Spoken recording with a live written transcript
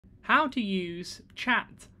how to use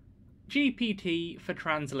Chat GPT for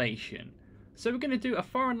translation. So we're going to do a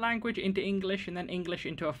foreign language into English and then English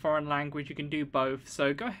into a foreign language. You can do both.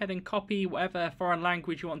 So go ahead and copy whatever foreign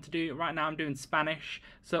language you want to do. Right now I'm doing Spanish.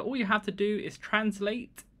 So all you have to do is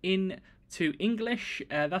translate into English.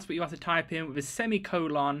 That's what you have to type in with a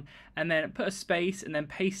semicolon, and then put a space and then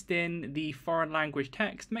paste in the foreign language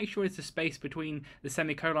text. Make sure it's a space between the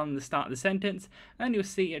semicolon and the start of the sentence, and then you'll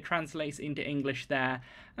see it translates into English there.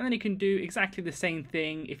 And then you can do exactly the same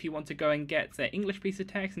thing if you want to go and get the English piece of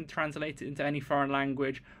text and translate it into any foreign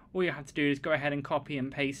language. All you have to do is go ahead and copy and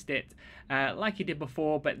paste it like you did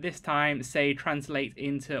before, but this time say translate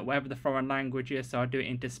into whatever the foreign language is. So I'll do it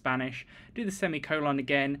into Spanish, do the semicolon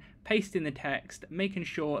again, paste in the text, making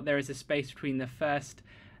sure there is a space between the first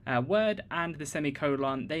word and the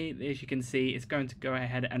semicolon. As you can see, it's going to go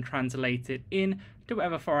ahead and translate it in to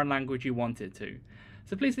whatever foreign language you want it to.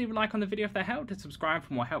 So please leave a like on the video if that helped, and subscribe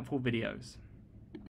for more helpful videos.